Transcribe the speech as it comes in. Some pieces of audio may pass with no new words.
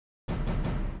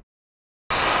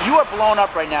you are blown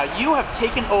up right now. You have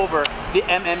taken over the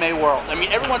MMA world. I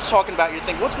mean, everyone's talking about your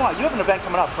thing. What's going on? You have an event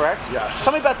coming up, correct? Yes.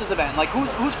 Tell me about this event. Like,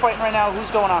 who's fighting right now? Who's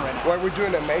going on right now? Well, we're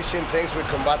doing amazing things with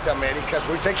Combate Americas.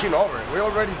 We're taking over. We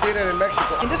already did it in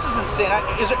Mexico. And this is insane.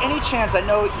 Is there any chance? I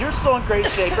know you're still in great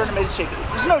shape. You're in amazing shape.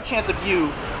 There's no chance of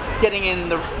you getting in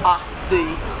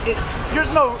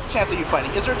there's no chance of you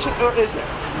fighting. Is there? Or is there?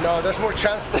 No, there's more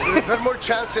chance. There's more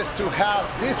chances to have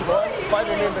this one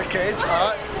fighting in the cage.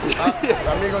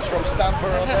 Amigos from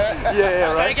Stanford on there.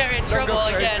 Yeah, right. Trying to get me in trouble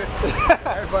again.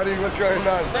 Hey, buddy, what's going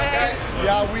on? Hey.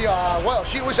 Yeah, we are. Well,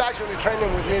 she was actually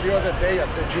training with me the other day at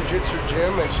the jiu-jitsu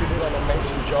gym, and she did an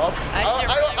amazing job.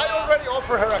 I already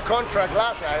offered her a contract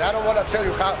last night. I don't want to tell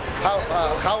you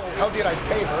how did I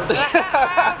pay her,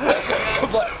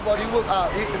 but he will.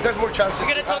 There's more chances. We're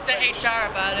gonna talk to HR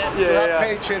about it. Yeah.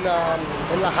 Paige in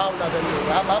La Jaula than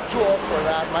me. I'm too old for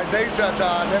that. My days as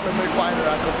an MMA fighter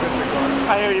are completely gone.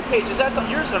 I hear you, Paige. Is that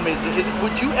something? You're amazing.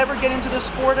 Would you ever get into this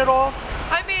sport at all?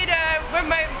 I mean, when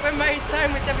my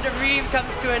time with WWE comes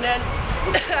to an end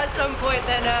at some point,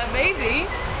 then maybe.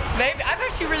 I've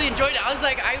actually really enjoyed it. I was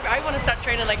like, I want to start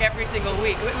training like every single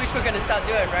week, which we're going to start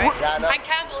doing, right? Yeah, no. And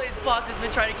Campbell, his boss, has been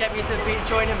trying to get me to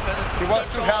join him for He wants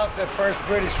to have the first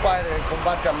British fighter in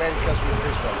Combate Americas with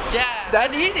this one. Yeah,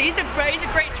 and he's a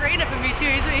great trainer for me too.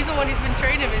 He's the one who's been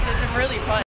training me, so it's been really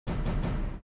fun.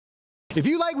 If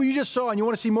you like what you just saw and you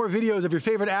want to see more videos of your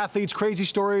favorite athletes, crazy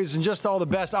stories, and just all the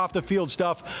best off-the-field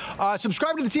stuff,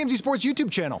 subscribe to the TMZ Sports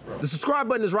YouTube channel. The subscribe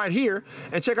button is right here,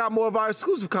 and check out more of our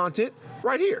exclusive content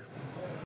right here.